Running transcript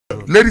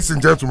Ladies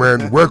and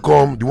gentlemen,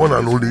 welcome the one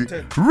and only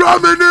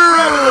Reminisce.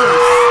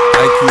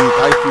 Thank you.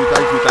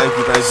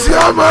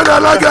 Chairman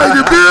Alaga in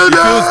the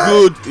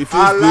building.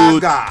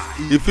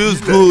 It feels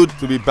good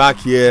to be back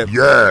here.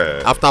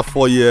 Yeah. After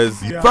 4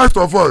 years. Yeah. First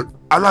of all,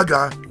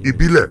 Alaga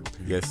Ibile.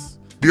 Yes.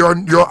 Your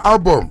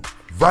album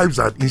Vibes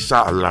and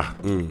InshaAllah.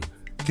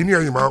 Can you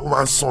hear him?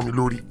 Man, saw me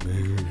lori.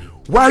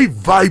 Why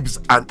Vibes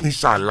and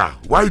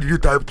InshaAllah? Why did you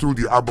type through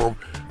the album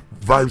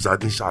Vibes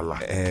and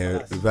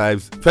InshaAllah?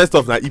 Vibes. First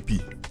off, EP.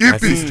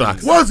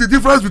 What's the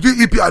difference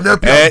between EP and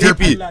LP?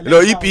 EP. No,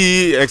 EP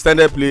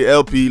extended play,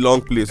 LP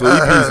long play. So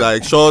EP is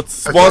like short,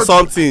 small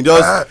something.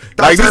 Just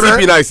like this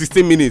EP now is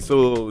 16 minutes.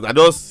 So I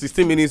just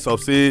 16 minutes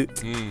of say,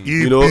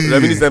 you know,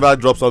 Reminisce never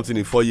drop something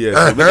in 4 years.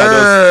 So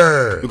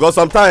because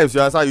sometimes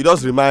you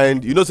just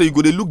remind, you know, so you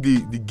go to look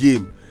the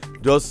game,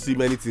 just see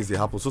many things they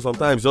happen. So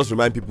sometimes just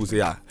remind people say,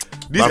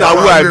 this is who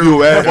I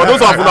do. For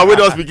those of you who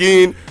just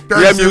begin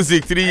hear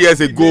music 3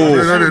 years ago,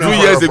 2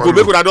 years ago,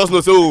 make una just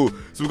know. So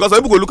because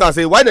some people go look and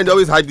say, why they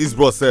always hide this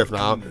bro self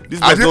now? This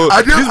bro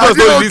don't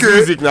release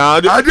music now.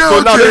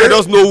 So now they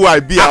just know who I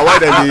be and why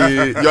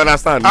they you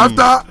understand?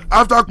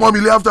 After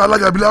Kwamile, after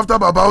Alagabile, after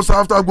Babausa,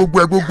 after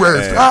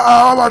Gogwe.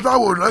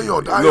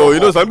 No, you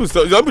know some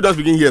people just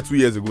begin here 2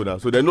 years ago now,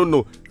 so they don't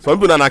know. Some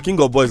people are king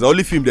of boys, the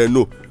only film they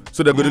know.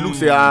 So they're going to look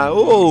say,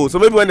 so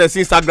maybe when they see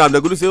Instagram, they're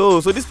going to say,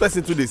 so this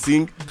person too they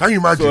sing. Can you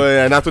imagine? So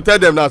and I have to tell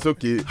them now, it's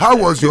okay. How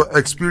was your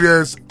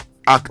experience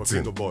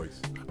acting? The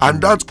boys. And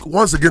that,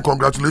 once again,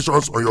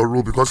 congratulations on your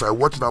role, because I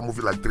watched that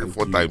movie like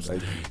 3-4 times.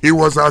 It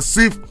was as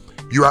if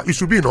you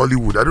should be in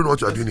Hollywood. I don't know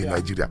what you are doing in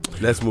Nigeria.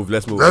 Let's move.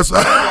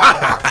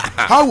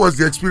 How was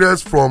the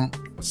experience from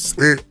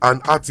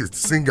an artist,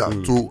 singer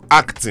to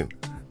acting?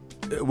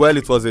 Well,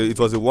 it was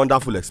a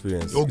wonderful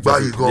experience. To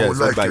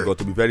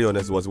be very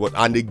honest, it was what.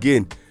 And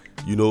again,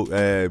 you know,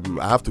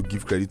 I have to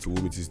give credit to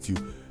whom it is due.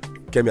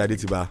 Kemi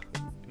Adetiba,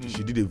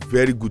 she did a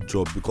very good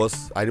job,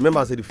 because I remember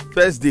I said the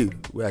first day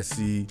where I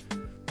see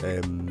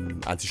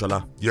Auntie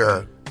Shola.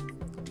 Yeah.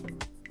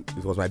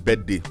 It was my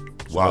birthday.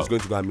 So I was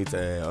going to go and meet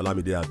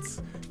Olamide at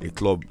a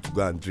club to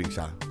go and drink.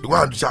 To go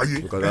and shy.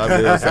 Because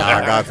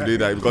I got to do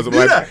that. Because of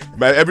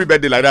my every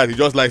birthday like that, he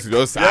just likes to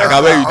just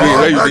where you do,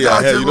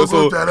 you know.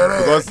 So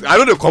because I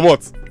know they come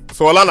out.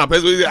 So Olana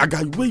person say,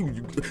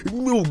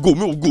 where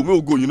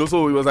you go, you know.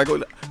 So it was like,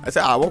 I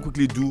said, I want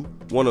quickly do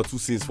 1 or 2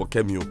 scenes for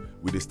cameo.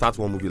 We start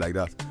one movie like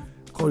that.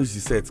 Come she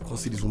said, come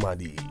see this woman,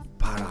 the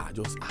para,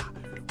 just come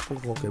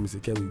Kemi say,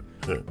 Kemi,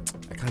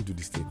 I can't do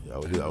this thing.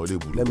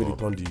 Let me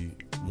return the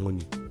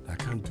money. I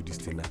can't do this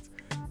thing. That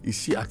is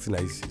she acting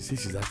like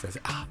she's acting? I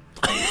said,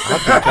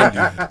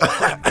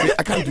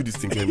 I can't do this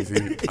thing. Kemi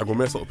say, I go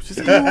mess up. She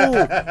said,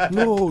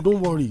 no, don't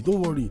worry.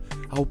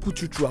 I will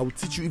put you through. I will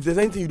teach you. If there's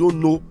anything you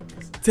don't know,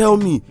 tell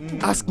me,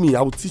 ask me.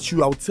 I will teach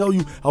you. I will tell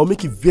you. I will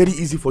make it very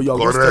easy for you. I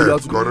will just tell you how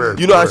to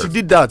do. You know, and she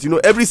did that. You know,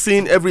 every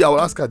scene, I will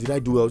ask her, did I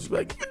do well? She's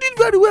like, you did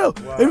very well.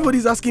 Wow.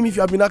 Everybody's asking me if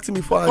you have been acting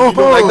before, and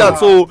like that.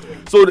 So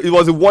it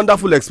was a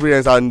wonderful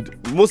experience, and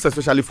most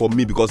especially for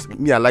me, because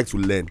me, I like to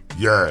learn.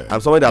 Yeah, I'm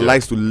somebody that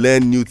likes to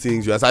learn new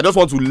things. So I just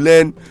want to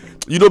learn.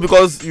 You know,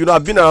 because you know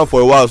I've been around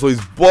for a while, so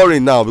it's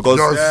boring now. Because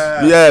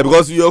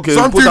because you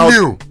something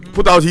new.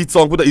 Put out hit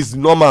song, it's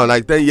normal.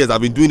 Like 10 years I've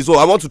been doing it, so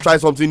I want to try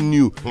something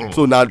new.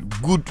 So now,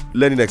 good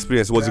learning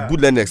experience. It was a good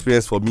learning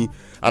experience for me,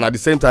 and at the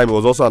same time, it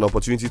was also an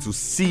opportunity to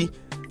see,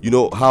 you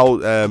know, how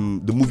the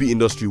movie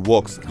industry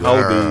works,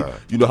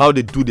 how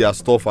they do their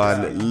stuff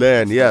and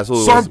learn. Yeah, so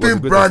something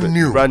brand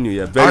new,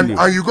 yeah, very new.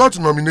 And you got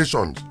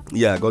nominations.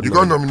 Yeah, you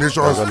got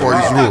nominations for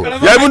his role.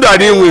 Yeah, even though I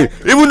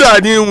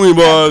didn't win,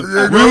 but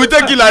we will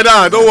take it like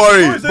that. Don't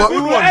worry.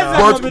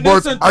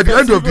 But at the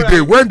end of the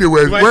day, when they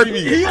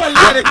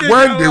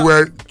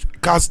were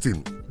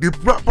casting the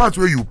part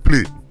where you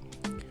play,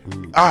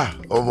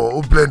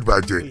 blend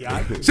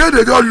budget. Say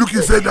they don't look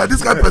and say that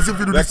this kind of person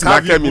will do this.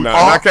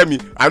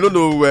 Kemi, I don't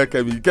know where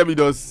Kemi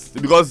does,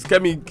 because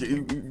Kemi,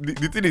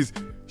 the thing is,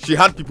 she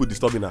had people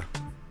disturbing her.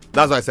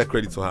 That's why I said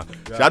credit to her.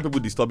 Yeah. She had people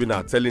disturbing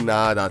her, telling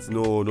her that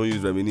no, don't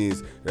use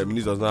Reminisce.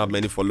 Reminisce does not have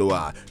many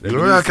followers.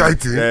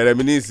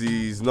 Reminisce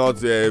is not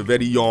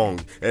very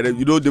young. And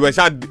you know, they were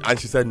shot, and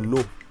she said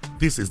no.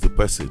 This is the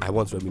person I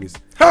want to Reminisce.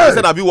 Hey. I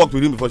said, have you worked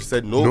with him before? She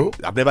said no.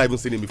 I've never even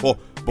seen him before.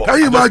 But can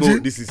you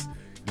imagine? This is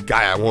the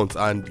guy I want.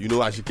 And you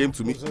know, and she came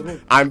to me,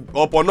 and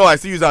upon now I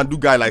still use her and do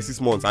guy like 6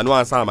 months. I know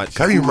answer her.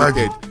 Can you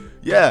imagine?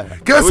 Yeah. I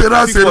didn't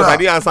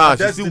answer her.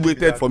 She still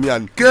waited for me,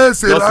 and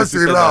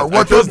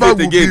whatever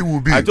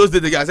will be. I just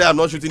did again. I said, I'm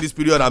not shooting this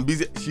period, I'm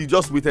busy. She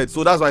just waited.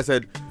 So that's why I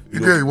said,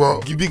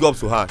 give big ups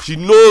to her. She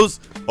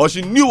knows, or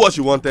she knew what she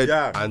wanted,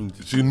 and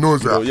she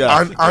knows that.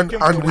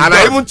 And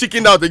I even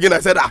chickened out again. I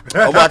said, I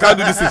can't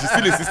do this thing. She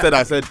still insisted.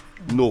 I said,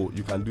 no,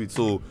 you can do it.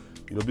 So,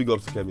 you know, big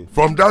ups to Kemi.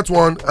 From that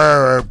one,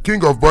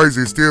 King of Boys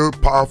is still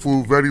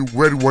powerful, very,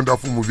 very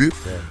wonderful movie.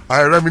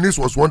 Yeah. Reminisce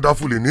was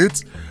wonderful in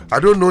it. I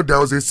don't know, there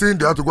was a scene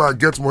they had to go and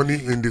get money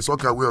in the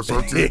soccer way or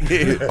something.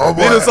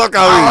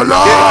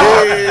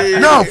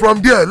 Now,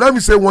 from there, let me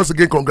say once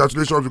again,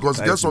 congratulations, because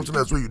there's something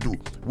else where you do.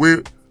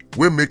 Where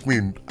make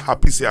me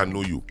happy say I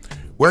know you.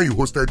 When you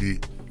hosted the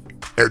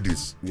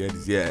Edis.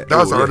 Yeah. That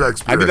was another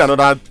experience. I did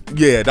another.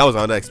 Yeah, that was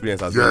another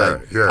experience as well.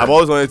 Like, yeah. I've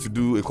always wanted to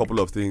do a couple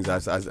of things.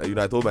 As you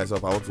know, I told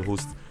myself I want to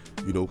host,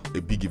 you know,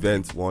 a big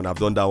event. One, I've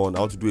done that one. I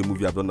want to do a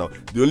movie. I've done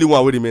that. The only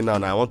one waiting me now.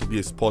 I want to be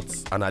a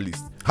sports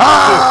analyst.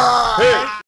 Ha!